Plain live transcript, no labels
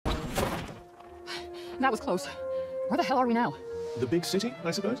That was close. Where the hell are we now? The big city, I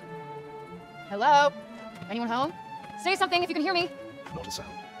suppose? Hello? Anyone home? Say something if you can hear me. Not a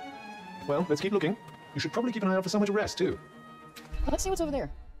sound. Well, let's keep looking. You should probably keep an eye out for somewhere to rest, too. Let's see what's over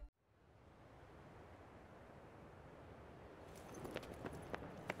there.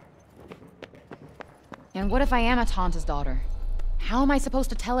 And what if I am a Tanta's daughter? How am I supposed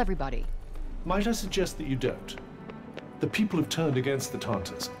to tell everybody? Might I suggest that you don't? The people have turned against the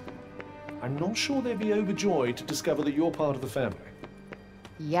Tantas. I'm not sure they'd be overjoyed to discover that you're part of the family.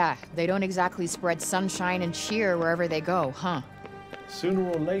 Yeah, they don't exactly spread sunshine and cheer wherever they go, huh? Sooner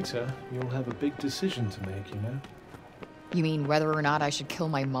or later, you'll have a big decision to make, you know? You mean whether or not I should kill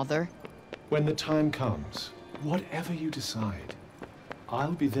my mother? When the time comes, whatever you decide,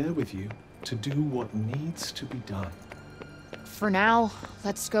 I'll be there with you to do what needs to be done. For now,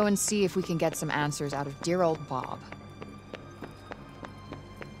 let's go and see if we can get some answers out of dear old Bob.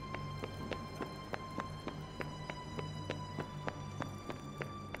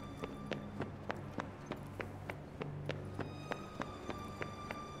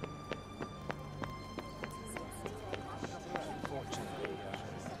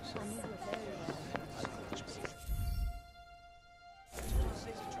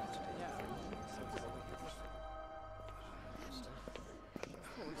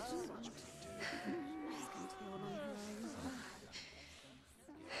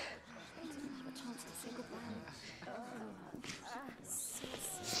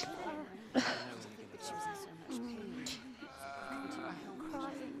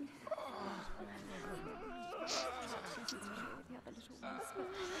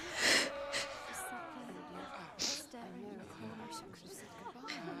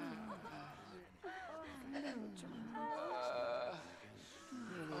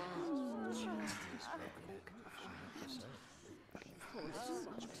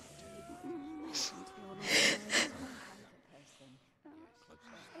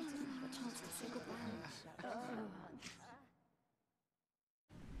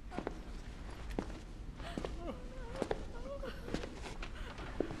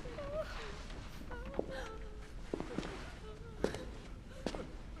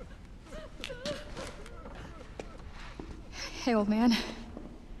 Hey, old man.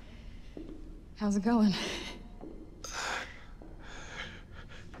 How's it going?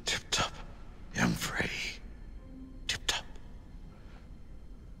 Tip-top, young Frey. Tip-top.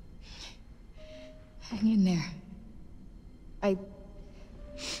 Hang in there.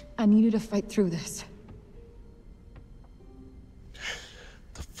 I needed to fight through this.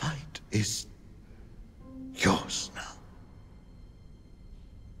 The fight is yours now.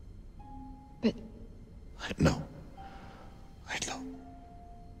 But I know.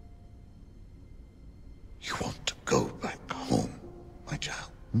 You want to go back home, my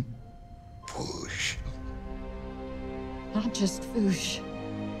child? Push. not just Foosh.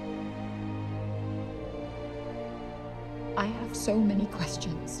 I have so many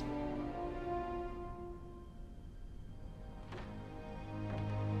questions.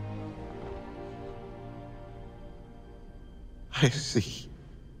 I see.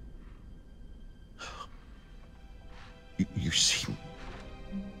 You seem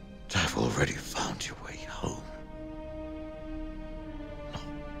to have already found your way home. No.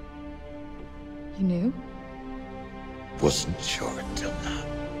 You knew? Wasn't sure until now.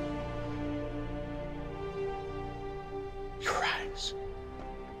 Your eyes.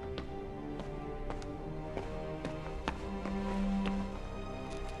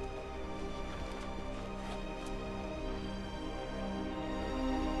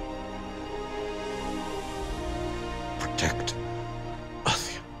 Protect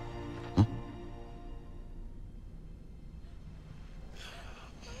Athia. Huh?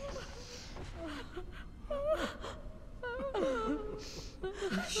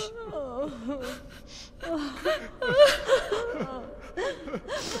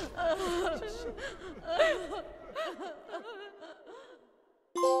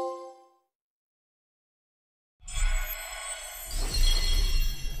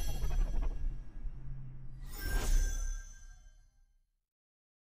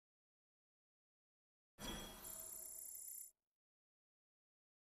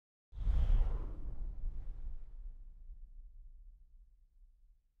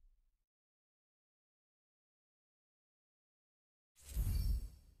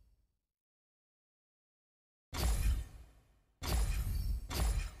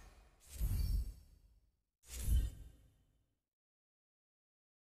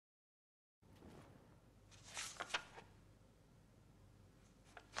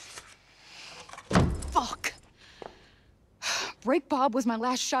 break Bob was my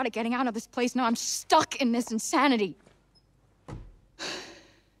last shot at getting out of this place. Now I'm stuck in this insanity.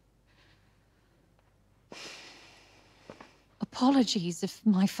 Apologies if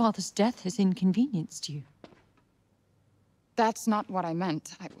my father's death has inconvenienced you. That's not what I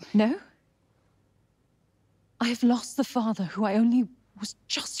meant. No? I have lost the father who I only was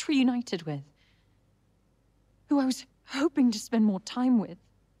just reunited with. Who I was hoping to spend more time with.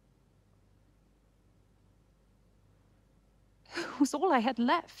 Who was all I had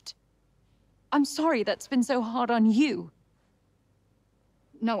left. I'm sorry that's been so hard on you.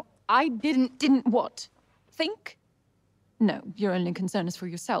 No, I didn't... Didn't what? Think? No, your only concern is for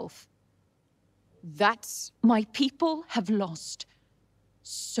yourself. That's... My people have lost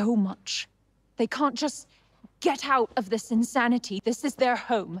so much. They can't just get out of this insanity. This is their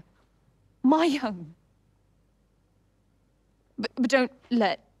home. My home. But don't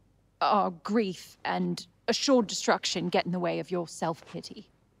let our grief and assured destruction get in the way of your self-pity.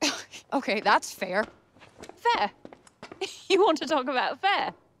 Okay, that's fair. Fair? You want to talk about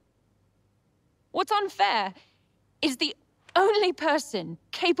fair? What's unfair is the only person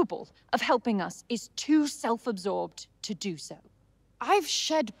capable of helping us is too self-absorbed to do so. I've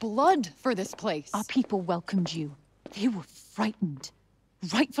shed blood for this place. Our people welcomed you. They were frightened.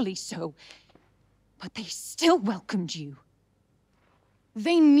 Rightfully so. But they still welcomed you.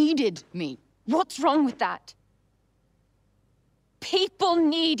 They needed me. What's wrong with that? People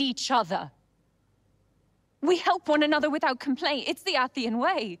need each other. We help one another without complaint. It's the Athian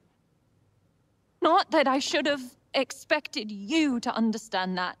way. Not that I should have expected you to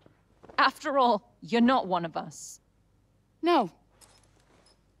understand that. After all, you're not one of us. No.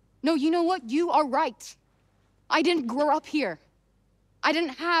 No, you know what? You are right. I didn't grow up here. I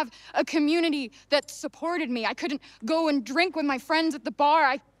didn't have a community that supported me. I couldn't go and drink with my friends at the bar.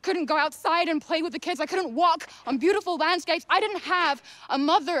 I couldn't go outside and play with the kids. I couldn't walk on beautiful landscapes. I didn't have a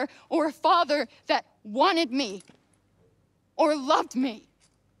mother or a father that wanted me or loved me.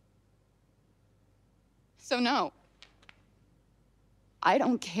 So no. I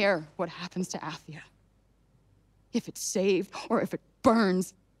don't care what happens to Athia. If it's saved or if it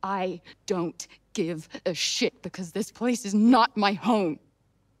burns, I don't give a shit because this place is not my home.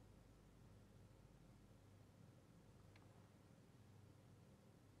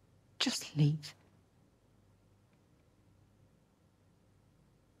 Just leave.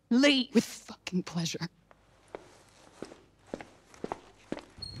 Leave! With fucking pleasure.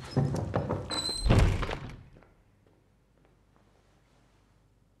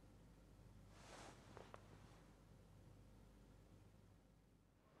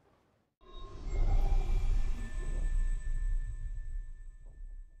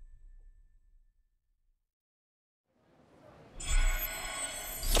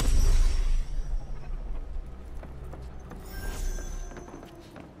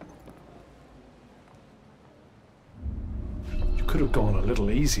 Could have gone a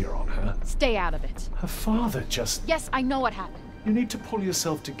little easier on her. Stay out of it. Her father just... Yes, I know what happened. You need to pull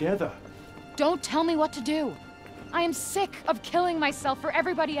yourself together. Don't tell me what to do. I am sick of killing myself for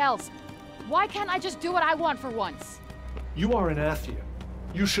everybody else. Why can't I just do what I want for once? You are an Athian.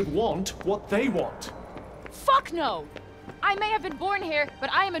 You should want what they want. Fuck no! I may have been born here,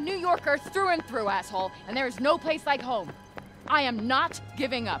 but I am a New Yorker through and through, asshole, and there is no place like home. I am not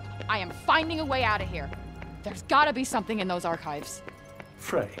giving up. I am finding a way out of here. There's gotta be something in those archives.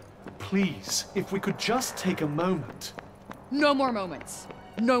 Frey, please, if we could just take a moment. No more moments.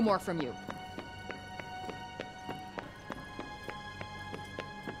 No more from you.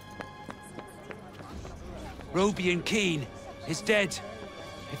 Robian Keene is dead.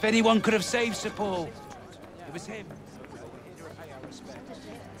 If anyone could have saved Sir Paul, it was him.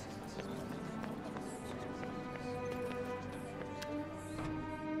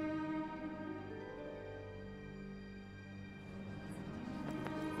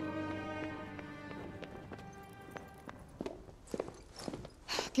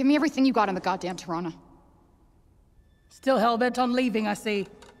 Give me everything you got in the goddamn Tirana. Still hell-bent on leaving, I see.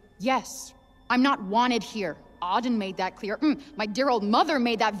 Yes. I'm not wanted here. Auden made that clear. My dear old mother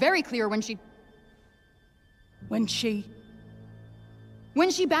made that very clear when she... When she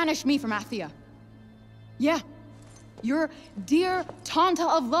banished me from Athia. Yeah. Your dear Tanta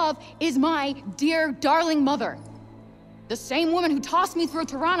of Love is my dear darling mother. The same woman who tossed me through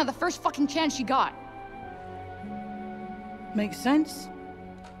Tirana the first fucking chance she got. Makes sense.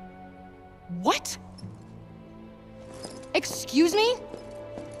 What? Excuse me?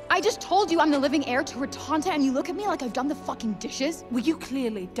 I just told you I'm the living heir to her Tanta and you look at me like I've done the fucking dishes? Well, you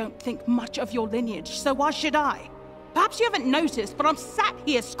clearly don't think much of your lineage, so why should I? Perhaps you haven't noticed, but I'm sat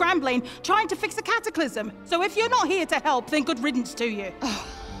here scrambling, trying to fix a cataclysm. So if you're not here to help, then good riddance to you.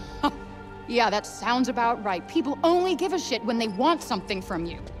 Yeah, that sounds about right. People only give a shit when they want something from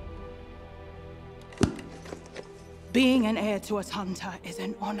you. Being an heir to a hunter is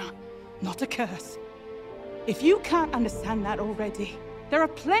an honor, not a curse. If you can't understand that already, there are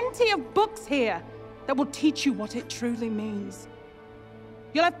plenty of books here that will teach you what it truly means.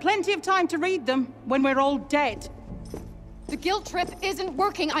 You'll have plenty of time to read them when we're all dead. The guilt trip isn't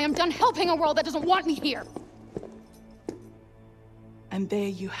working. I am done helping a world that doesn't want me here. And there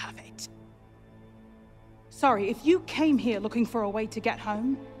you have it. Sorry, if you came here looking for a way to get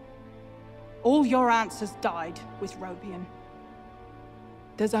home, all your answers died with Robian.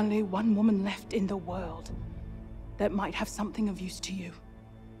 There's only one woman left in the world that might have something of use to you.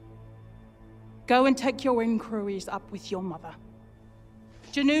 Go and take your inquiries up with your mother.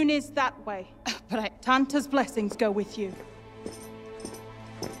 Janoon is that way, but Tanta's blessings go with you.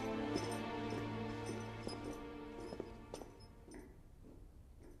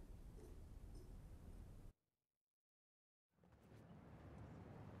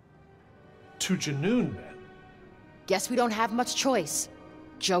 To Janoon, then? Guess we don't have much choice.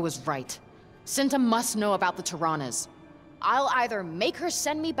 Joe is right. Cinta must know about the Tiranas. I'll either make her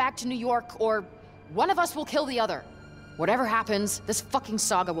send me back to New York, or one of us will kill the other. Whatever happens, this fucking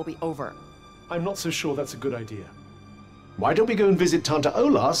saga will be over. I'm not so sure that's a good idea. Why don't we go and visit Tanta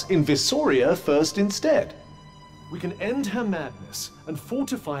Olas in Visoria first instead? We can end her madness and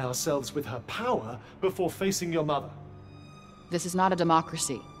fortify ourselves with her power before facing your mother. This is not a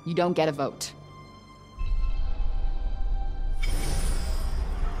democracy. You don't get a vote.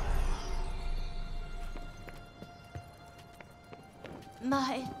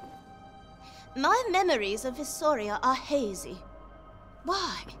 My memories of Visoria are hazy.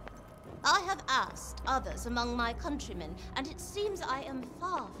 Why? I have asked others among my countrymen, and it seems I am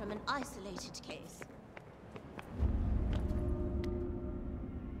far from an isolated case.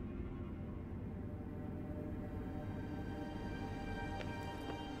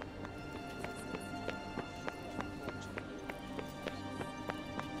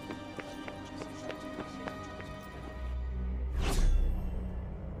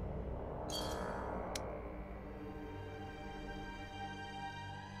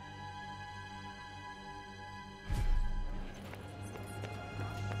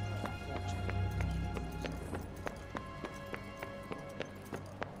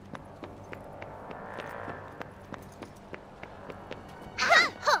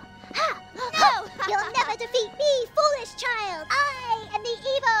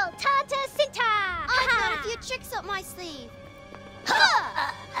 Tricks up my sleeve.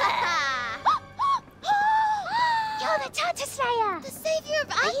 You're the Tanta Slayer! The savior of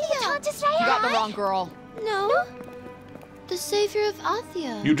Athia! Are you the Tanta Slayer? You got the wrong girl. No. The savior of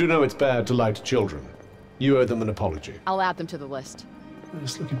Athia. You do know it's bad to lie to children. You owe them an apology. I'll add them to the list.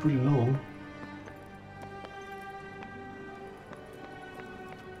 It's looking pretty long.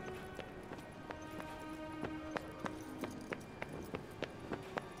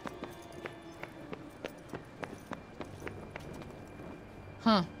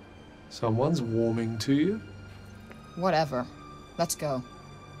 Huh. Someone's warming to you? Whatever. Let's go.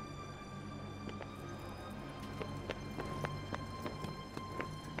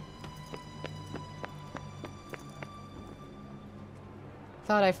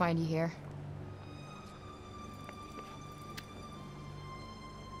 Thought I'd find you here.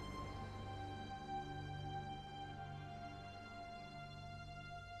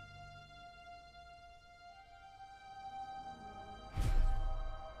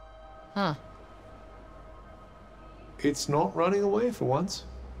 Huh. It's not running away for once.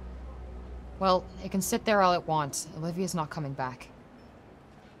 Well, it can sit there all it wants. Olivia's not coming back.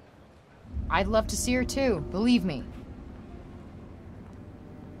 I'd love to see her too, believe me.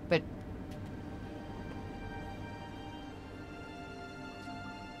 But...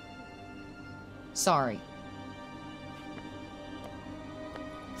 sorry.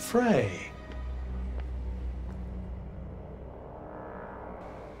 Frey.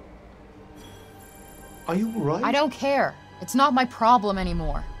 Are you all right? I don't care. It's not my problem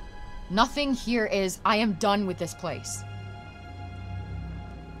anymore. Nothing here is. I am done with this place.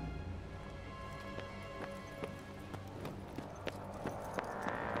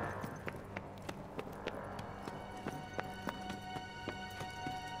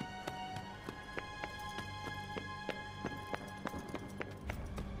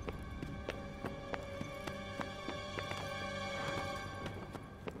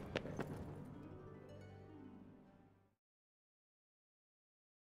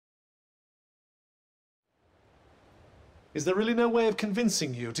 Is there really no way of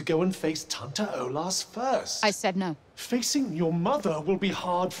convincing you to go and face Tanta Olas first? I said no. Facing your mother will be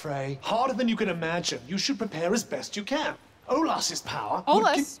hard, Frey. Harder than you can imagine. You should prepare as best you can. Olas's power would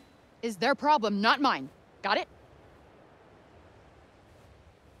give- Olas is their problem, not mine. Got it?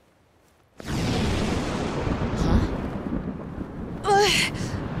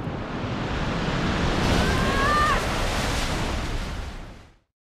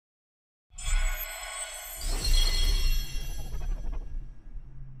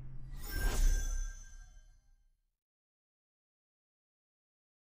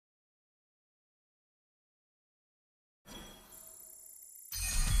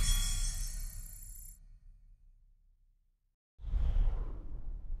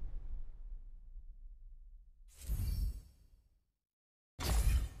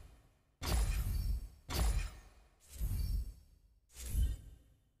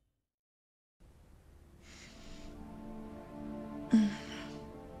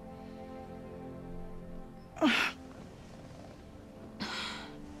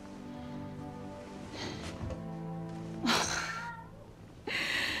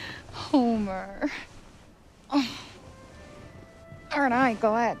 Homer. Oh. Aren't I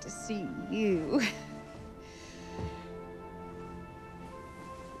glad to see you?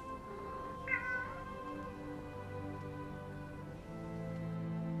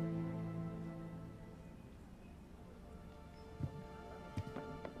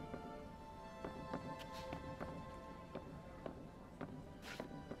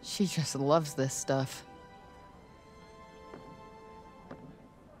 She just loves this stuff.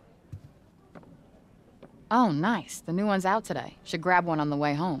 Oh, nice. The new one's out today. Should grab one on the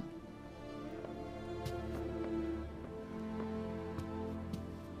way home.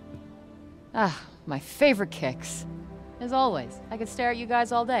 Ah, my favorite kicks. As always, I could stare at you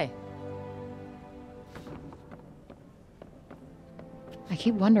guys all day. I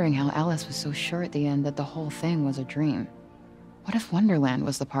keep wondering how Alice was so sure at the end that the whole thing was a dream. What if Wonderland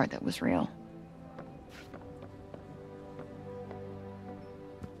was the part that was real?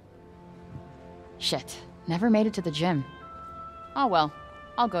 Shit, never made it to the gym. Oh well,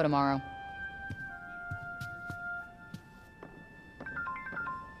 I'll go tomorrow.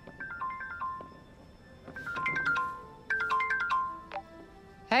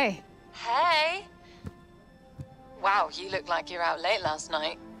 Hey. Hey! Wow, you look like you're out late last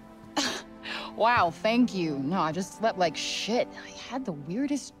night. Wow, thank you. No, I just slept like shit. I had the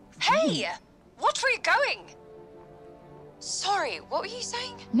weirdest dream. Hey! Watch where you're going! Sorry, what were you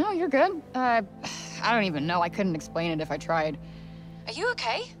saying? No, you're good. I don't even know. I couldn't explain it if I tried. Are you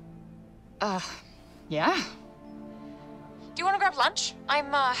okay? Yeah? Do you want to grab lunch?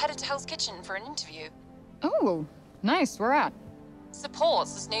 I'm headed to Hell's Kitchen for an interview. Oh, nice. Where at?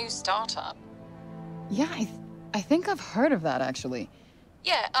 Supports this new startup. Yeah, I think I've heard of that, actually.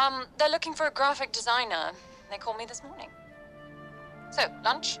 Yeah, they're looking for a graphic designer. They called me this morning. So,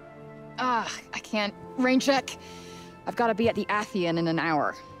 lunch? I can't. Rain check. I've got to be at the Athean in an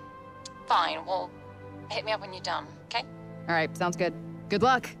hour. Fine, well, hit me up when you're done, okay? All right, sounds good. Good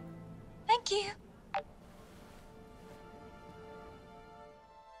luck. Thank you.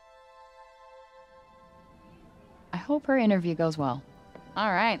 I hope her interview goes well.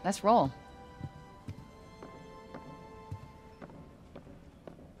 All right, let's roll.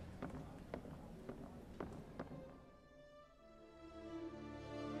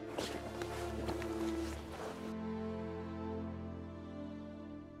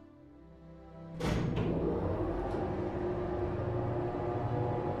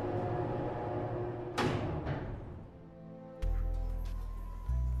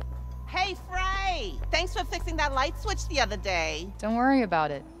 Hey, Frey! Thanks for fixing that light switch the other day. Don't worry about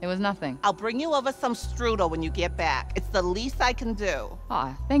it. It was nothing. I'll bring you over some strudel when you get back. It's the least I can do.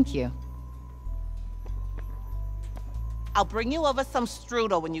 Aw, thank you. I'll bring you over some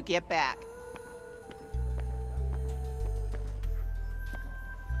strudel when you get back.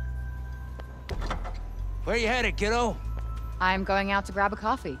 Where you headed, kiddo? I'm going out to grab a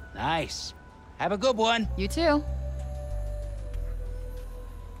coffee. Nice. Have a good one. You too.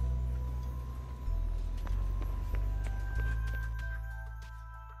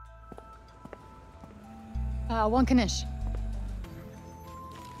 One Kanish.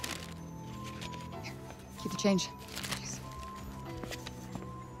 Here, keep the change. Jeez.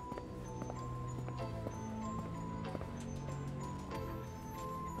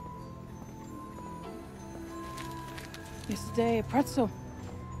 Yesterday a pretzel.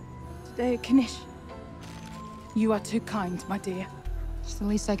 Today a Knish. You are too kind, my dear. It's the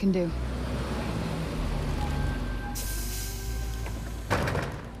least I can do.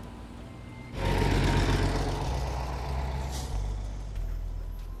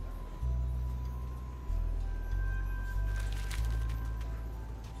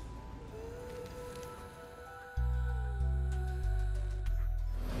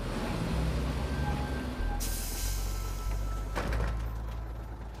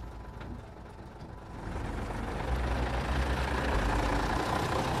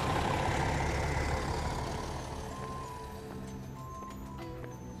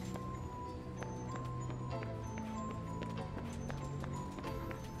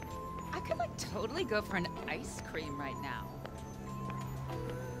 totally go for an ice cream right now.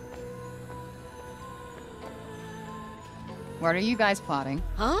 What are you guys plotting?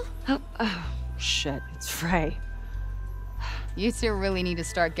 Huh? Oh, shit, it's Frey. You two really need to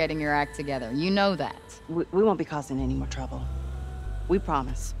start getting your act together. You know that. We won't be causing any more trouble. We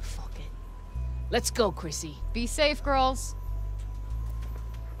promise. Fuck it. Let's go, Chrissy. Be safe, girls.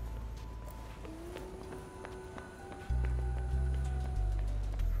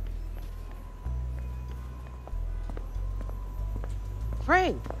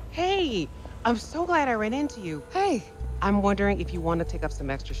 Frey, hey! I'm so glad I ran into you. Hey. I'm wondering if you want to take up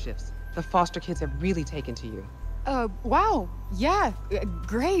some extra shifts. The foster kids have really taken to you. Wow. Yeah,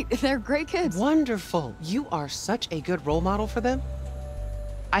 great. They're great kids. Wonderful. You are such a good role model for them.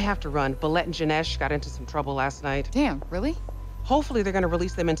 I have to run. Balette and Janesh got into some trouble last night. Damn, really? Hopefully they're going to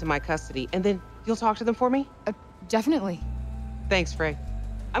release them into my custody, and then you'll talk to them for me? Definitely. Thanks, Frey.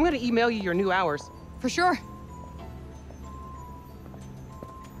 I'm going to email you your new hours. For sure.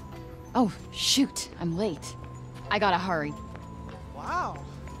 Oh, shoot. I'm late. I gotta hurry. Wow.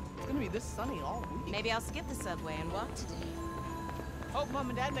 It's gonna be this sunny all week. Maybe I'll skip the subway and walk today. Hope Mom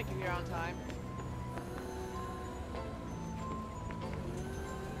and Dad make it here on time.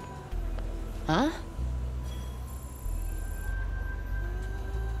 Huh?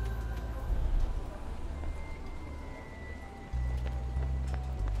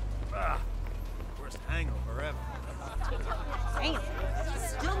 Worst hangover ever. Damn.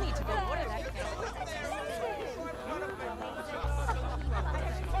 Still need to go water that thing.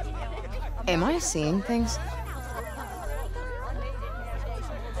 Am I seeing things?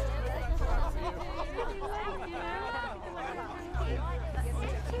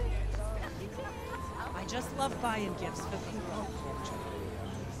 I just love buying gifts for people.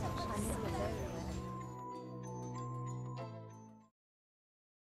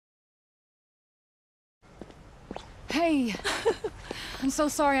 Hey. I'm so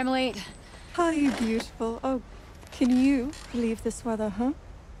sorry I'm late. Hi, beautiful. Oh, can you believe this weather, huh?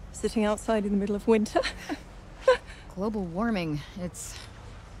 Sitting outside in the middle of winter. Global warming, it's...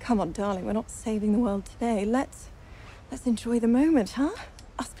 Come on, darling, we're not saving the world today. Let's enjoy the moment, huh?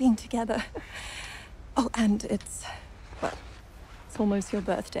 Us being together. Oh, and it's almost your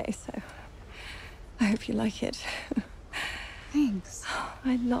birthday, so I hope you like it. Thanks.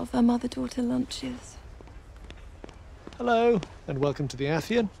 I love our mother-daughter lunches. Hello, and welcome to the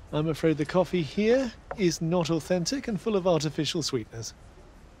Athian. I'm afraid the coffee here is not authentic and full of artificial sweeteners.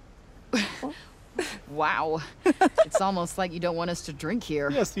 Wow. It's almost like you don't want us to drink here.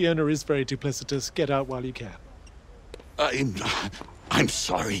 Yes, the owner is very duplicitous. Get out while you can. I'm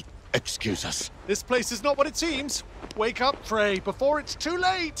sorry. Excuse us. This place is not what it seems. Wake up, Frey, before it's too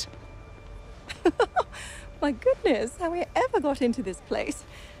late. My goodness, how we ever got into this place.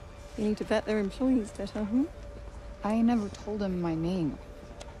 They need to vet their employees better, huh? I never told him my name.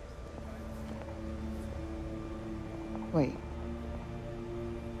 Wait.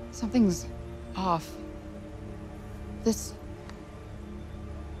 Something's off. This...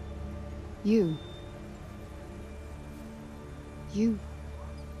 You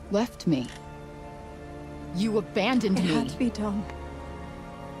left me. You abandoned me. It had to be done.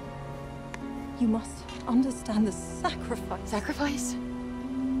 You must understand the sacrifice. Sacrifice?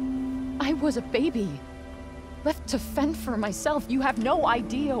 I was a baby. Left to fend for myself. You have no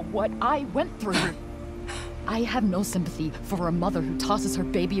idea what I went through. I have no sympathy for a mother who tosses her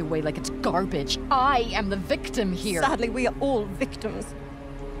baby away like it's garbage. I am the victim here. Sadly, we are all victims.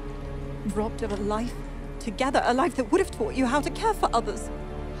 Robbed of a life together, a life that would have taught you how to care for others.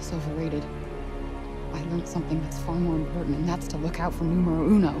 It's overrated. I learned something that's far more important, and that's to look out for numero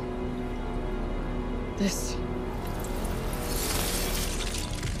uno. This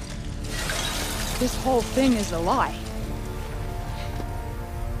whole thing is a lie.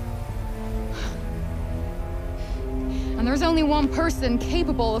 And there's only one person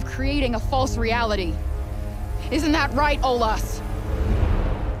capable of creating a false reality. Isn't that right, Olas?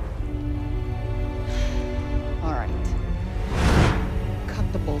 All right.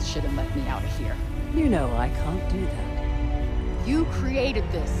 Cut the bullshit and let me out of here. You know I can't do that. You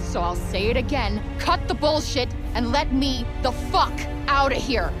created this, so I'll say it again. Cut the bullshit and let me the fuck out of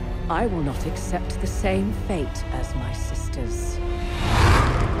here. I will not accept the same fate as my sisters.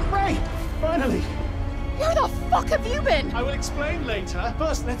 Frey! Finally! Where the fuck have you been? I will explain later.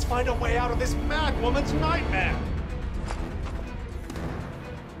 First, let's find a way out of this mad woman's nightmare.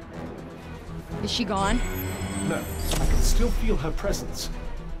 Is she gone? No, I can still feel her presence.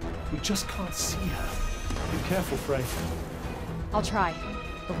 We just can't see her. Be careful, Frey. I'll try,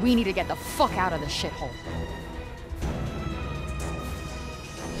 but we need to get the fuck out of this shithole.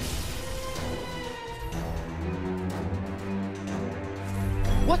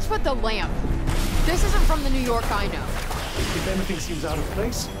 What's with the lamp? This isn't from the New York I know. If anything seems out of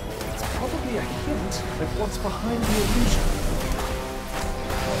place, it's probably a hint at what's behind the illusion.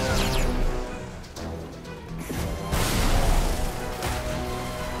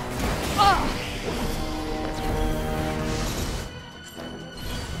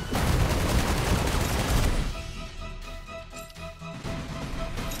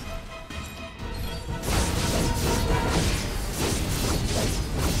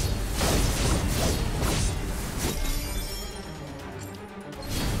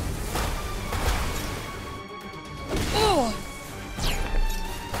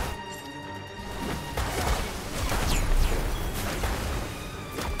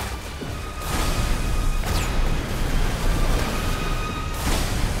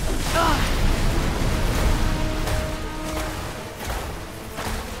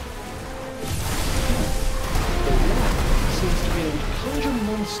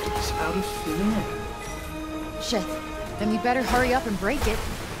 Out of thin air. Shit. Then we better hurry up and break it.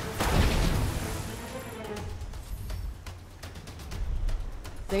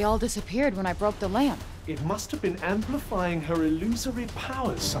 They all disappeared when I broke the lamp. It must have been amplifying her illusory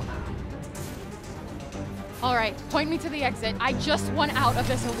powers somehow. All right, point me to the exit. I just want out of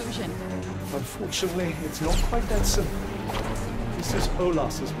this illusion. Unfortunately, it's not quite that simple. This is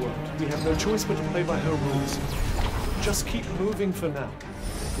Olas's world. We have no choice but to play by her rules. Just keep moving for now.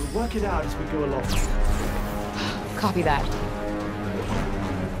 We'll work it out as we go along. Copy that.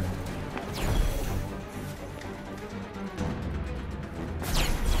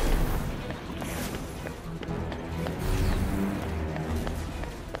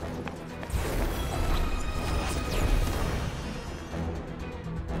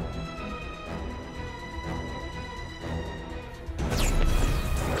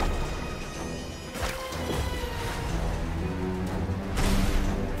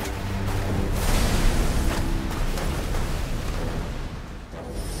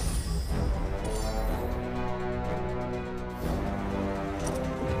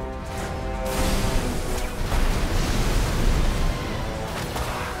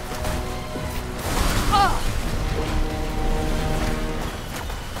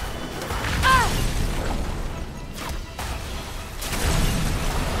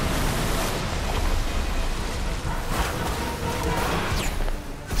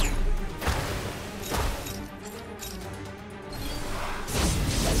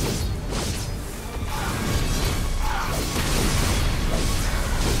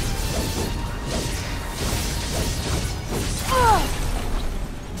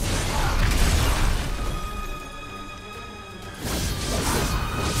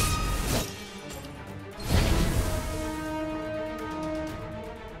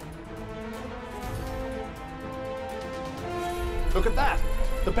 Look at that!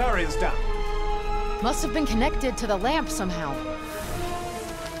 The barrier's down. Must have been connected to the lamp somehow.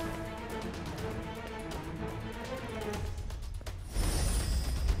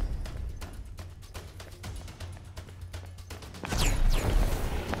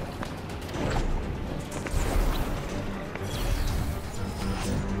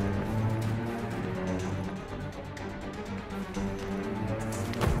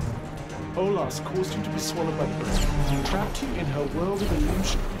 Olas caused you to be swallowed by the bird, trapped you in her world of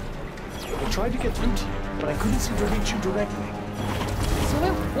illusion. I tried to get through to you, but I couldn't seem to reach you directly. So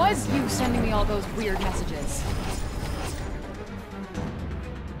it was you sending me all those weird messages.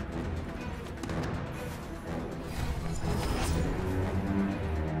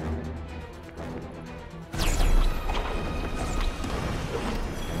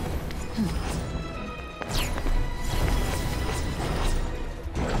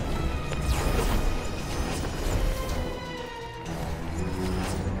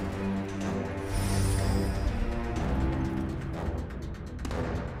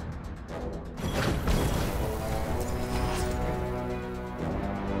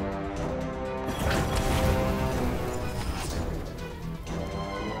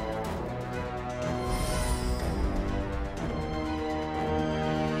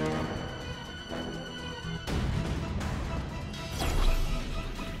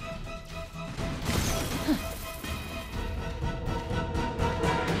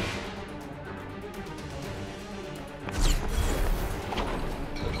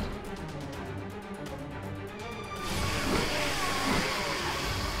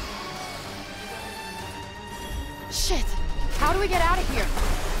 Shit! How do we get out of here?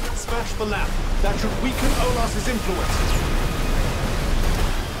 Smash the lamp. That should weaken Olas's influence.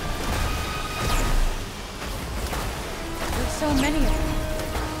 There's so many of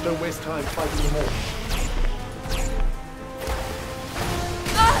them. Don't waste time fighting them all.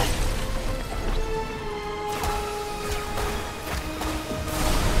 Ah!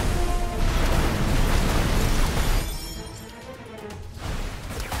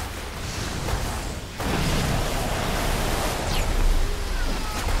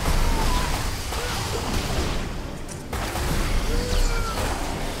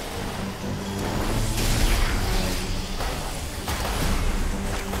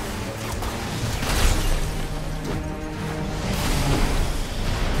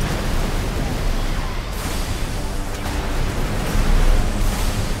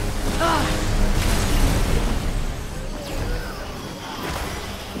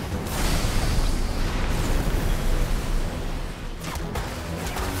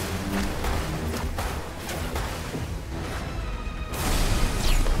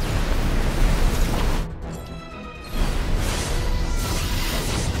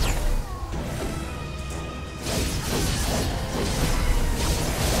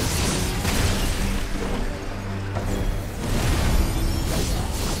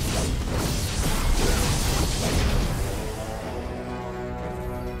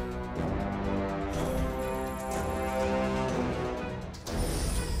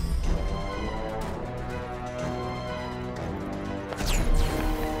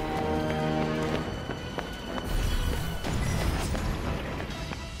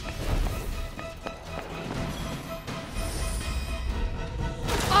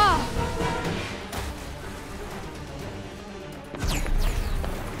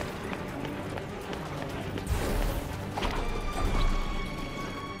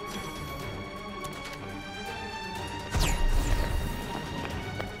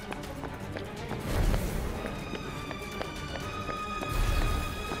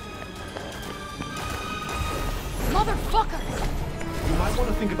 Motherfuckers! You might want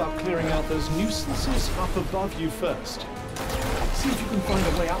to think about clearing out those nuisances up above you first. See if you can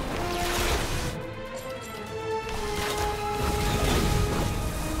find a way out there.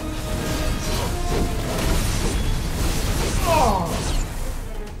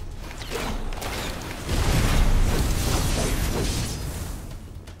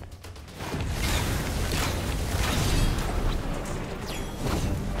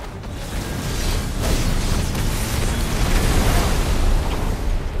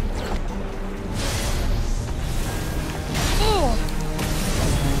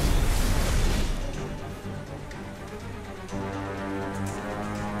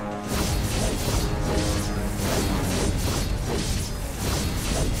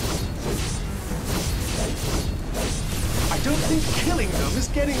 I don't think killing them is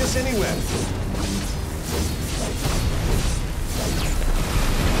getting us anywhere.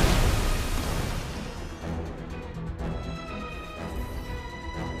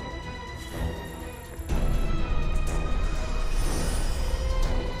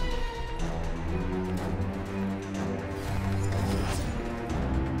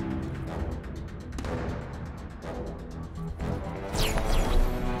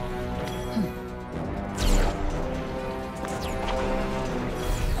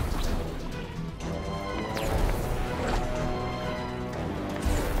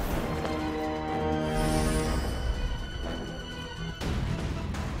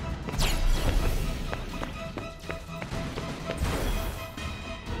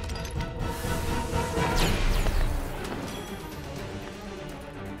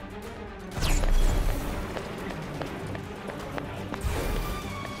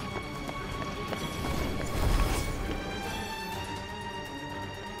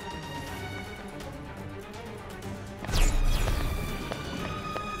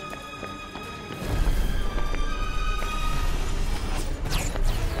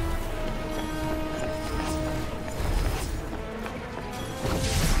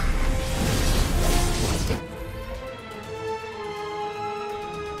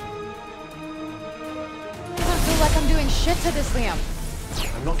 Shit to this, Liam.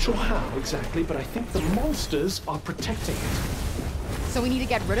 I'm not sure how exactly, but I think the monsters are protecting it. So we need to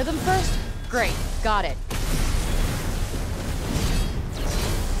get rid of them first? Great, got it.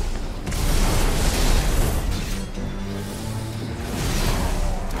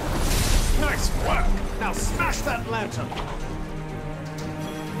 Nice work! Now smash that lantern!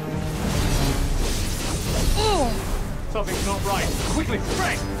 Something's not right. Quickly,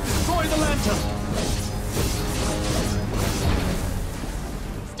 Frey! Destroy the lantern!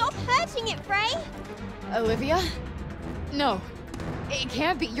 It, Frey? Olivia? No. It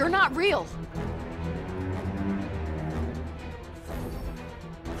can't be. You're not real.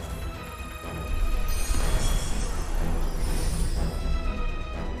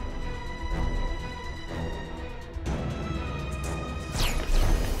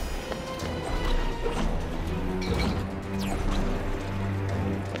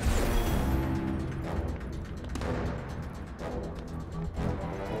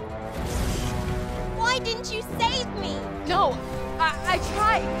 Why didn't you save me? No, I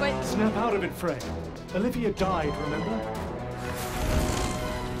tried, but... Snap out of it, Frey. Olivia died, remember?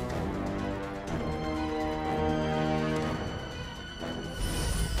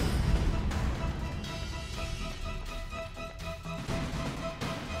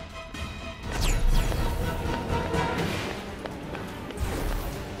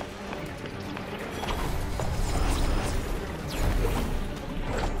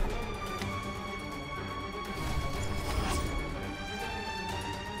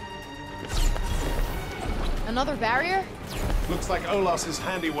 Another barrier? Looks like Olas's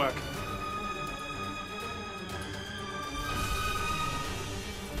handiwork.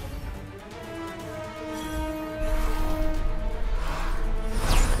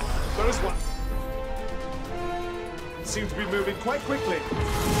 There's one. Seem to be moving quite quickly.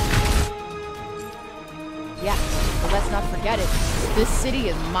 Yeah, but let's not forget it. This city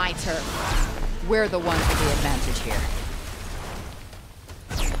is my turf. We're the ones with the advantage here.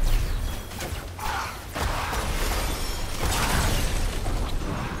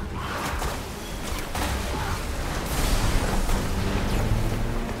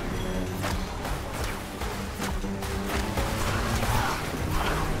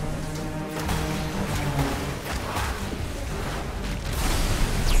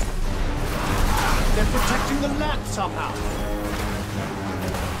 Protecting the lamp somehow.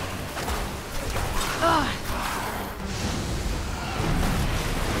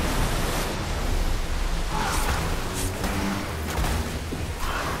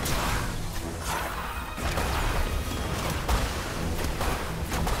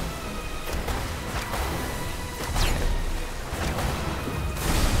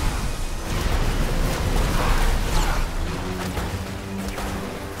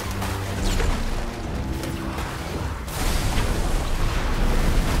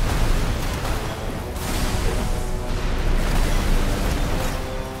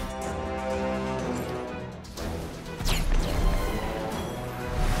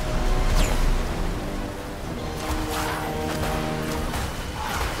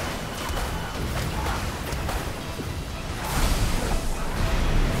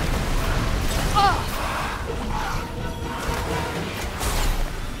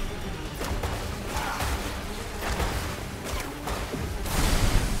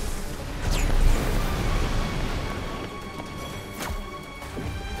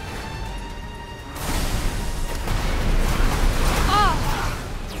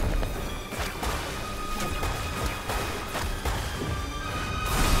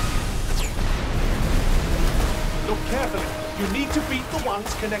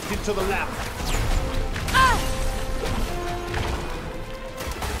 one's connected to the lamp.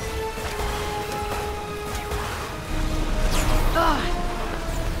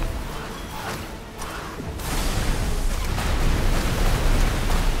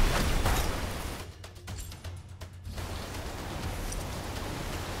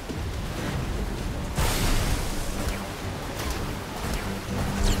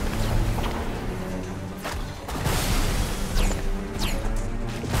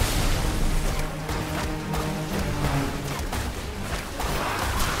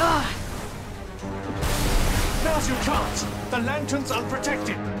 Now's your chance! The lantern's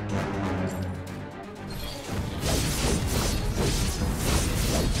unprotected!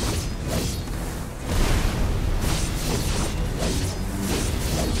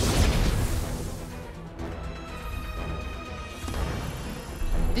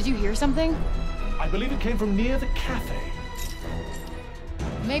 Did you hear something? I believe it came from near the cafe.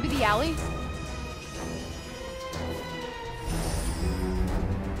 Maybe the alley?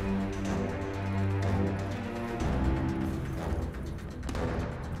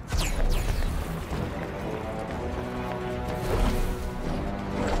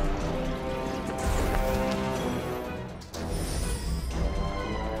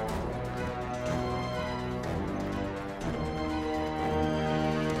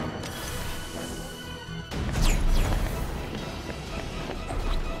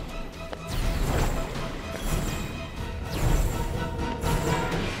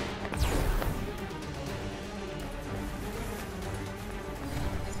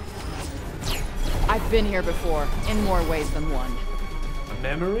 I've been here before, in more ways than one. A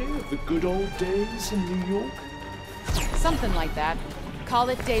memory of the good old days in New York? Something like that. Call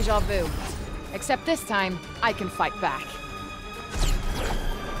it deja vu. Except this time, I can fight back.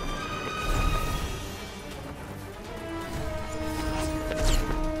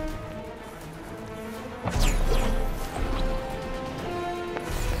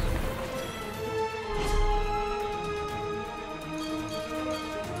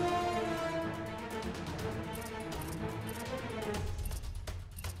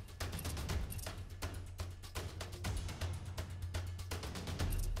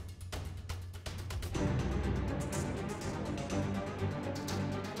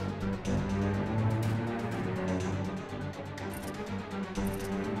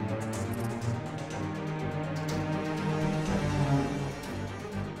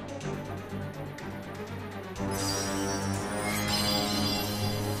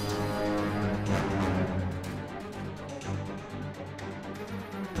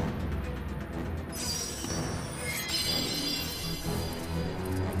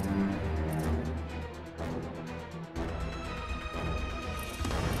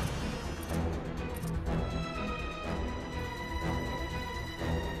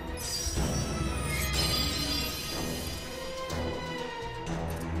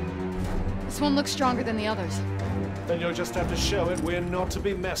 This one looks stronger than the others. Then you'll just have to show it we're not to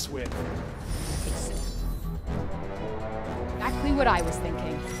be messed with. Exactly what I was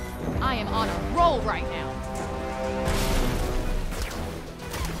thinking. I am on a roll right now.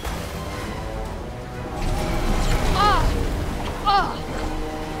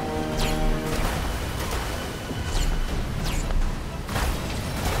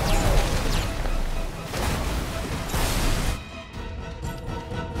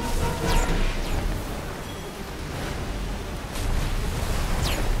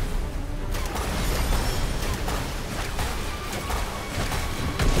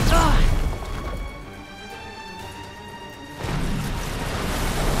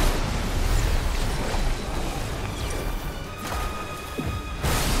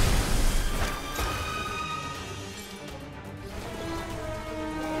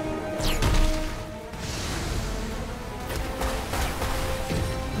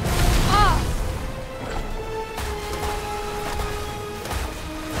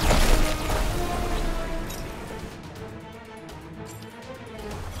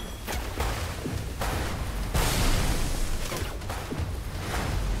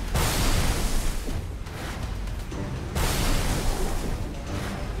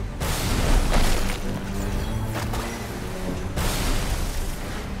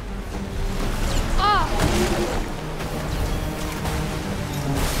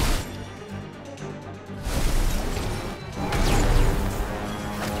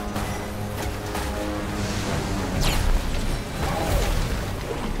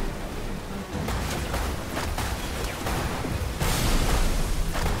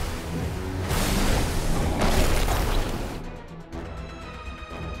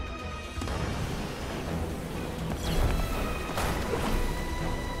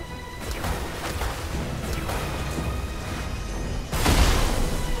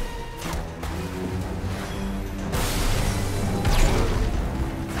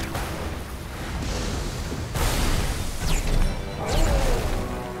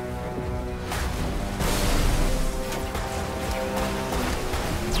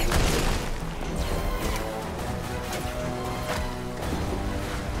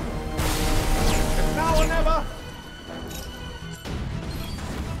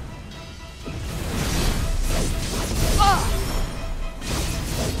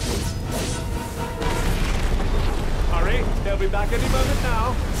 Take any moment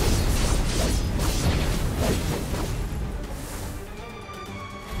now.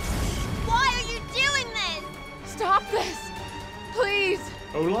 Why are you doing this? Stop this! Please!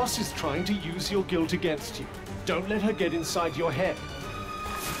 Olas is trying to use your guilt against you. Don't let her get inside your head.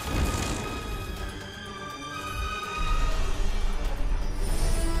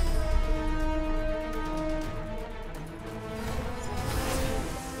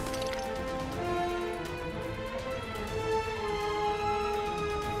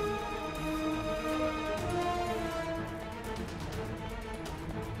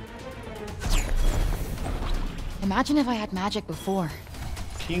 Imagine if I had magic before.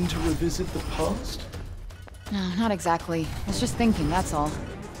 Keen to revisit the past? No, not exactly. I was just thinking, that's all.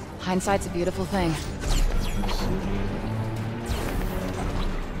 Hindsight's a beautiful thing.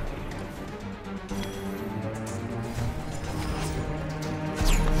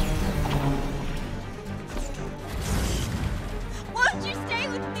 Won't you stay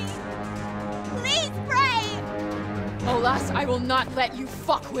with me? Please, pray! Olas, I will not let you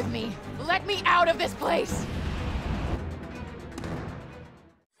fuck with me. Let me out of this place!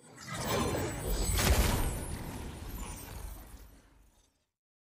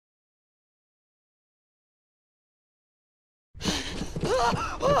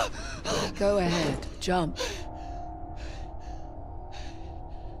 Go ahead, jump.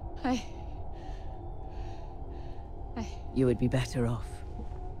 You would be better off.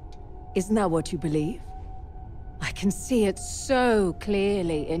 Isn't that what you believe? I can see it so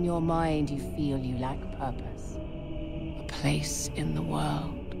clearly in your mind. You feel you lack purpose. A place in the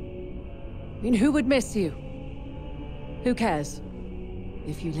world. I mean, who would miss you? Who cares?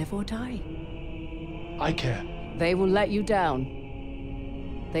 If you live or die. I care. They will let you down.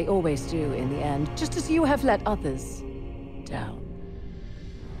 They always do in the end, just as you have let others down.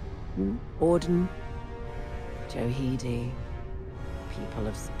 Auden, Johidi, people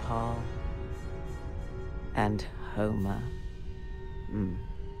of Sepal, and Homer.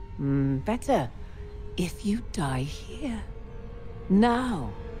 Better if you die here.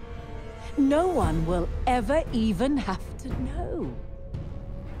 Now. No one will ever even have to know.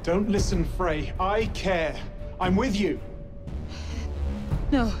 Don't listen, Frey. I care. I'm with you.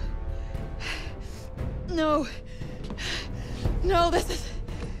 No. No. No, this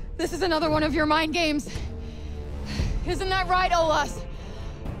is another one of your mind games. Isn't that right, Olas?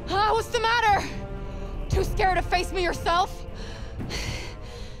 What's the matter? Too scared to face me yourself?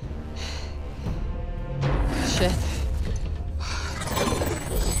 Shit.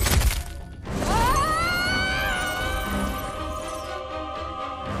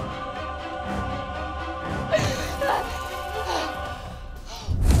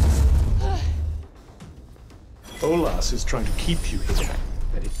 Olas is trying to keep you here,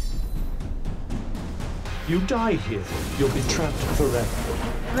 Eddie. You die here, you'll be trapped forever.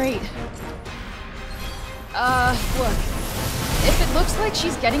 Great. Look. If it looks like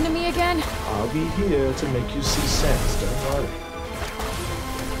she's getting to me again... I'll be here to make you see sense, don't worry.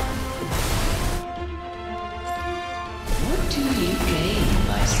 What do you gain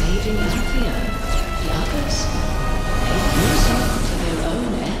by saving Althea? The others? They use it for their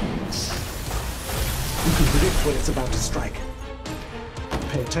own ends. You can predict when it's about to strike.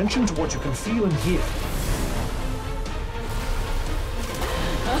 Pay attention to what you can feel and hear.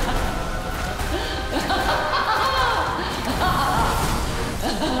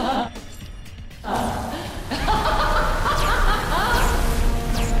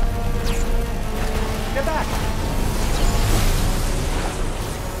 Get back!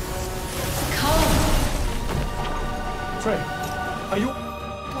 Frey, are you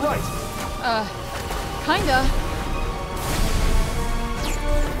right? Kinda.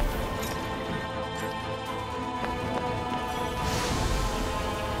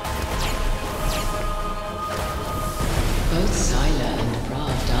 Both Scylla and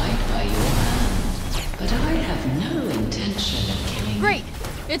Brav died by your hand, but I have no intention of killing you. Great!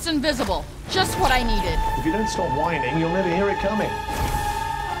 It's invisible. Just what I needed. If you don't stop whining, you'll never hear it coming.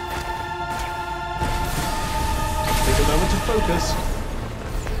 Take a moment to focus.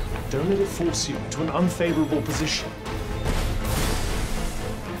 Don't let it force you into an unfavorable position.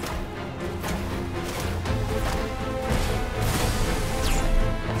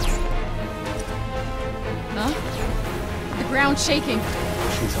 Huh? The ground's shaking.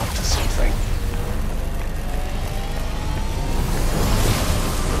 She's up to something.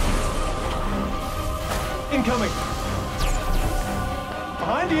 Incoming!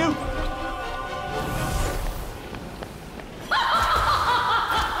 Behind you!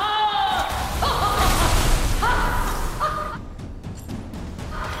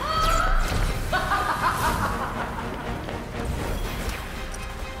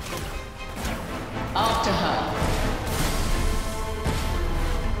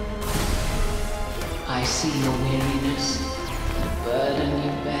 I see your weariness, the burden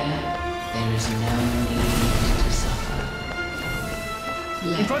you bear. There is no need to suffer.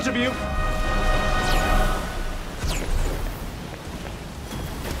 In front of you!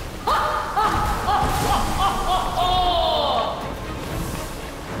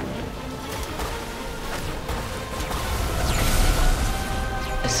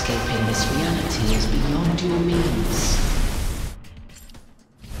 Escaping this reality is beyond your means.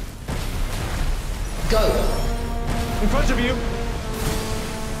 Go! In front of you!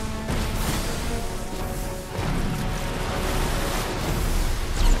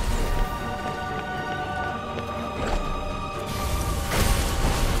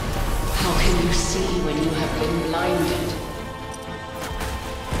 How can you see when you have been blinded?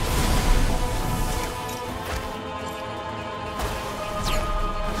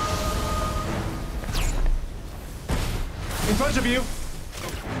 In front of you!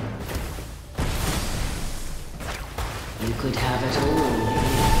 You could have it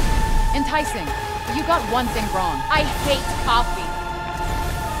all. Enticing. You got one thing wrong. I hate coffee.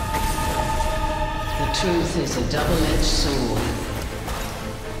 The truth is a double-edged sword.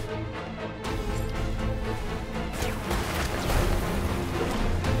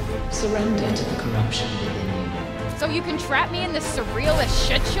 Surrender to the corruption within you. So you can trap me in this surrealist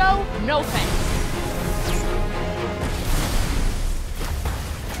shit show? No thanks.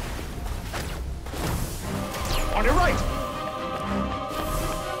 On your right!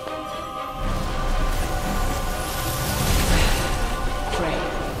 Frey,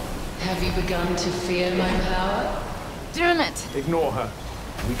 have you begun to fear my power? Damn it! Ignore her.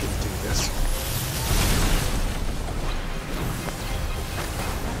 We can do this.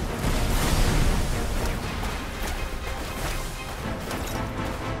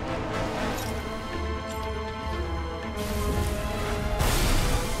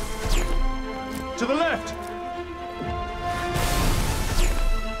 To the left!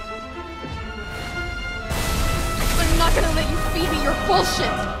 I'm not gonna let you feed me your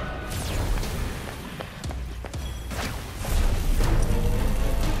bullshit!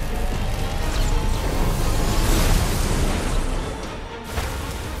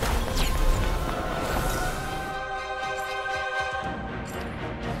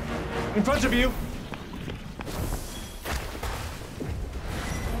 In front of you!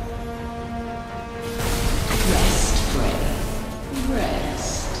 Rest, Frey.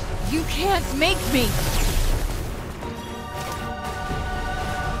 Rest. You can't make me!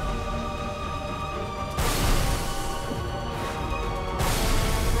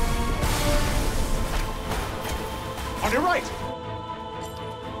 On your right!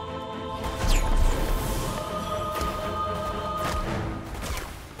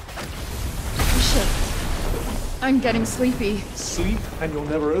 Shit. I'm getting sleepy. Sleep, and you'll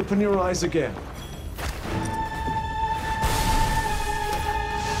never open your eyes again.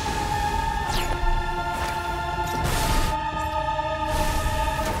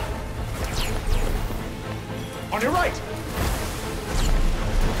 On your right!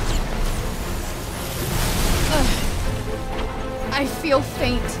 I feel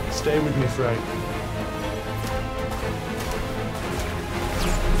faint. Stay with me, Frey.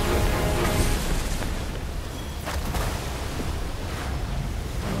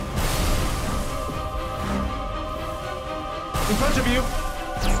 In front of you!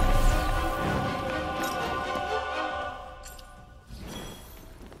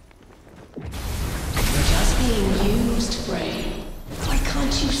 You're just being used, Frey. Why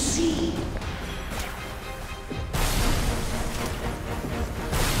can't you see?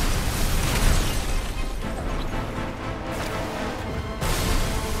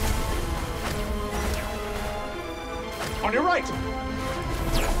 On your right!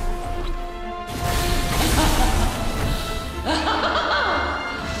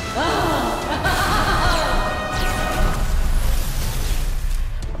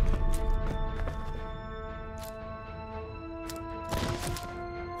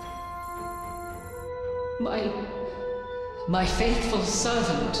 My faithful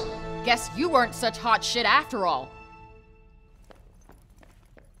servant. Guess you weren't such hot shit after all.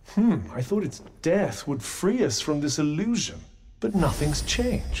 I thought its death would free us from this illusion, but nothing's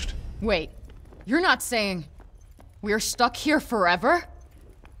changed. Wait, you're not saying we're stuck here forever?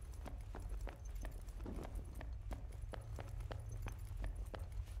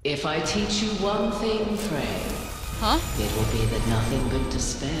 If I teach you one thing, Frey, Huh? it will be that nothing but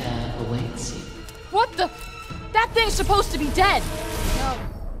despair awaits you. What the? That thing's supposed to be dead! No.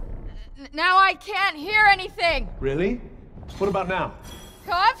 Now I can't hear anything! Really? What about now?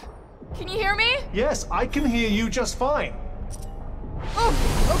 Cov? Can you hear me? Yes, I can hear you just fine. Oh,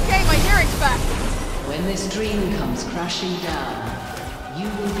 okay, my hearing's back. When this dream comes crashing down, you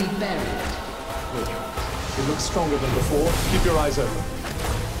will be buried. Good. It looks stronger than before. Keep your eyes open.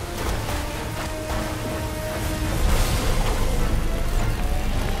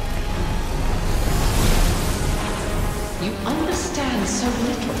 You understand so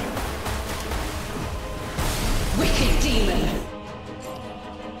little. Wicked demon!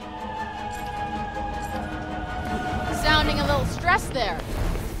 Sounding a little stressed there.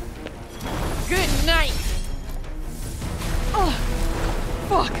 Good night. Oh,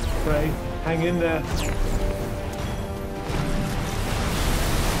 fuck. Frey, hang in there.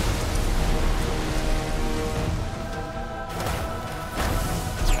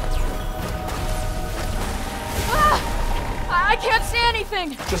 I can't see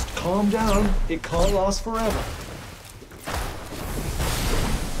anything! Just calm down. It can't last forever.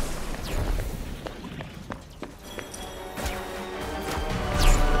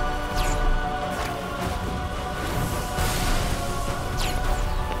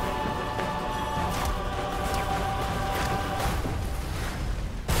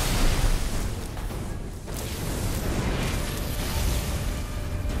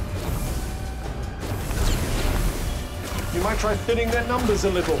 You might try thinning their numbers a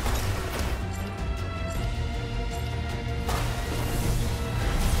little.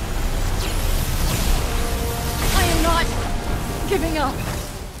 I am not giving up.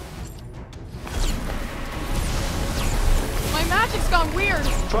 My magic's gone weird.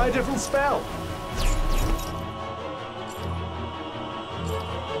 Try a different spell.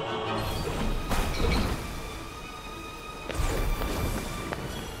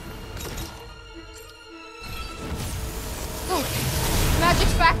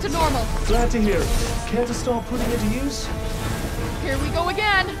 Magic's back to normal. Glad to hear it. Care to start putting it to use? Here we go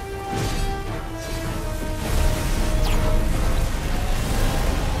again.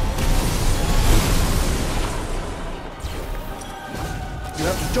 You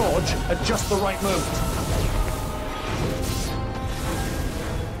have to dodge at just the right moment.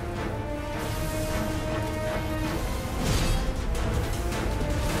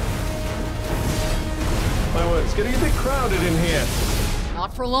 My word, it's getting a bit crowded in here.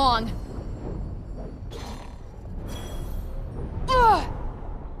 Not for long. Ugh.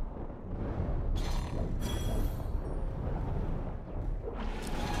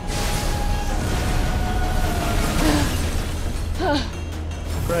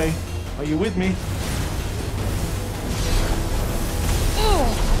 Frey, are you with me?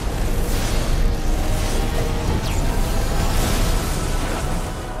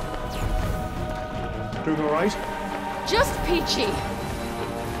 Doing all right? Just peachy.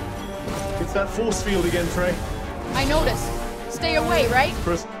 It's that force field again, Frey. I noticed. Stay away, right?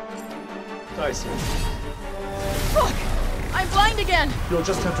 Chris. Nice. Fuck! I'm blind again! You'll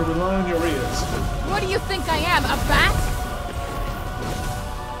just have to rely on your ears. What do you think I am, a bat?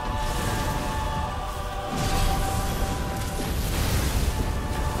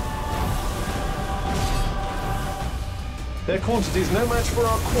 Their quantity's no match for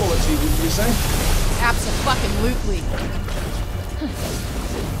our quality, would you say? Abso-fucking-lutely.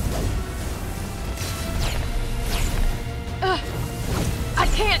 I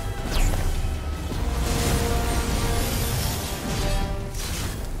can't...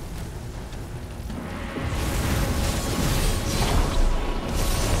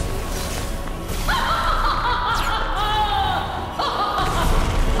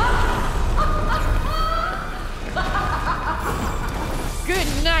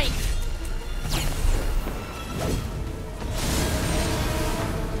 Good night.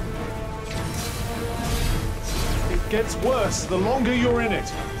 It gets worse the longer you're in it.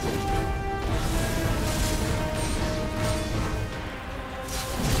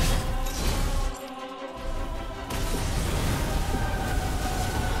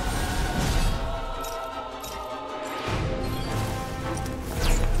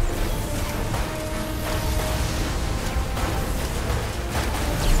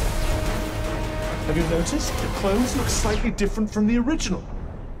 Have you noticed? The clones look slightly different from the original.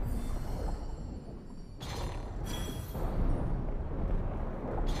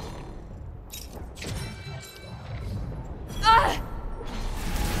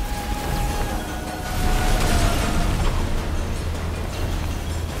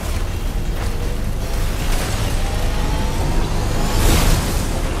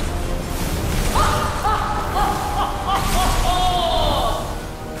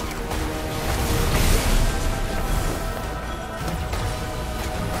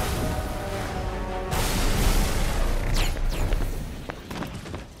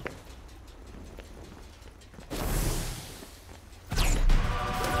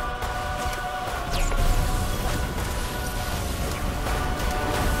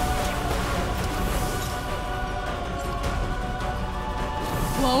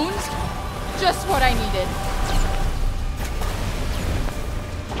 what I needed.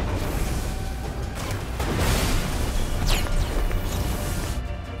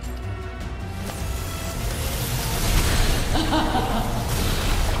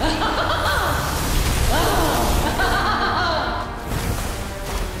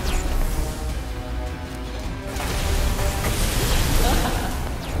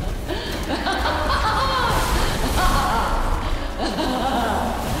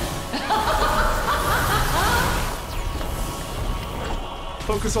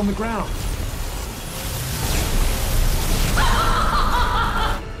 Focus on the ground.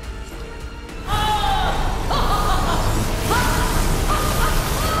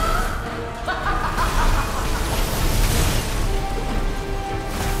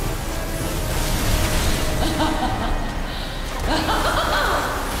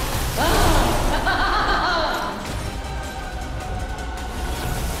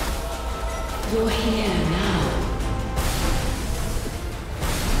 You're here now.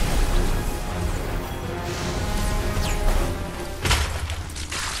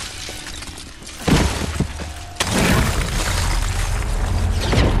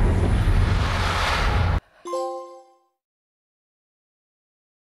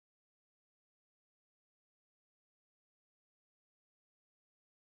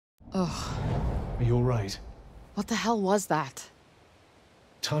 Ugh. Are you all right? What the hell was that?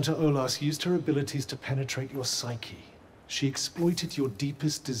 Tanta Olas used her abilities to penetrate your psyche. She exploited your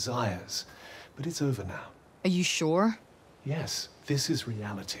deepest desires. But it's over now. Are you sure? Yes, this is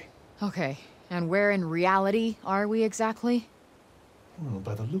reality. Okay, and where in reality are we exactly? Well,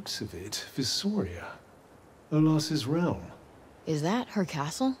 by the looks of it, Visoria. Olas's realm. Is that her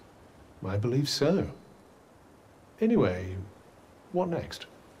castle? I believe so. Anyway, what next?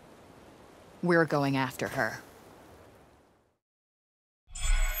 We're going after her.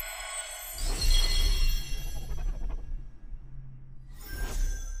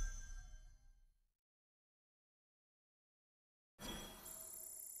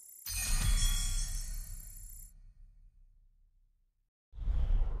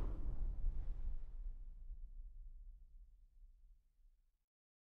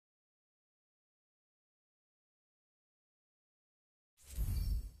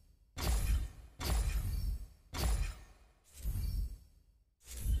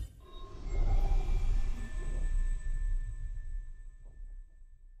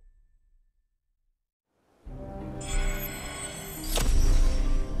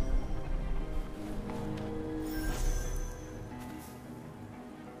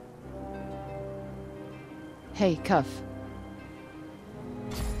 Hey, Cuff.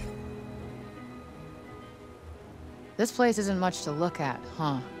 This place isn't much to look at,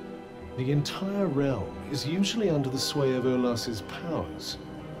 huh? The entire realm is usually under the sway of Olas's powers.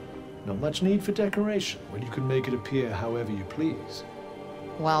 Not much need for decoration when you can make it appear however you please.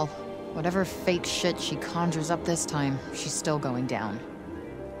 Well, whatever fake shit she conjures up this time, she's still going down.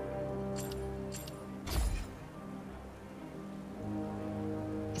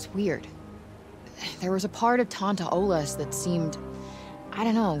 It's weird. There was a part of Tanta Olas that seemed, I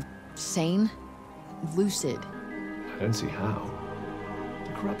don't know, sane? Lucid. I don't see how.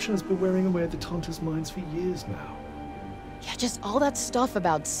 The corruption has been wearing away at the Tanta's minds for years now. Yeah, just all that stuff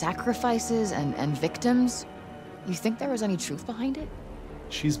about sacrifices and victims. You think there was any truth behind it?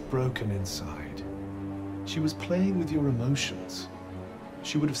 She's broken inside. She was playing with your emotions.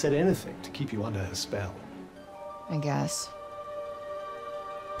 She would have said anything to keep you under her spell. I guess.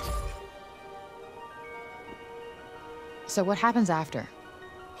 So what happens after?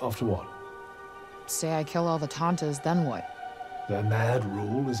 After what? Say I kill all the Tantas, then what? Their mad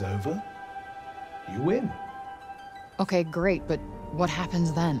rule is over. You win. Okay, great, but what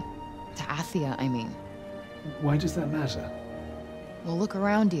happens then? To Athia, I mean. Why does that matter? Well, look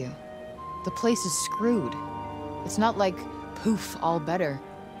around you. The place is screwed. It's not like, poof, all better.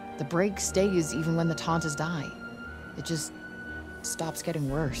 The break stays even when the Tantas die. It just stops getting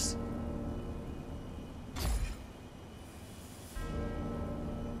worse.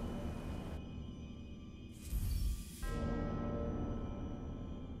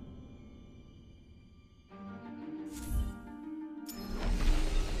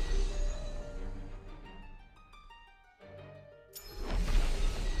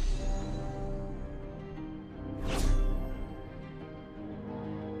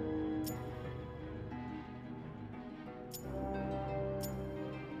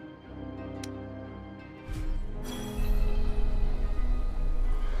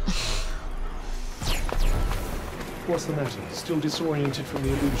 What's the matter? Still disoriented from the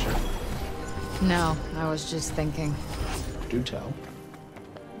illusion? No, I was just thinking. Do tell.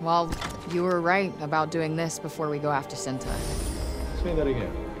 Well, you were right about doing this before we go after Cinta. Say that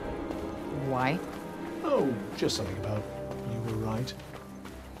again. Why? Oh, just something about you were right.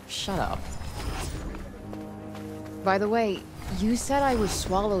 Shut up. By the way, you said I was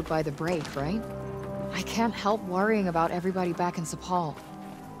swallowed by the break, right? I can't help worrying about everybody back in Sepal.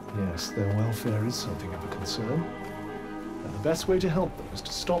 Yes, their welfare is something of a concern. And the best way to help them is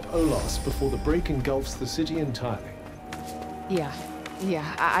to stop Olas before the break engulfs the city entirely. Yeah,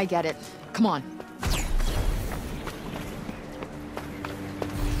 I get it. Come on.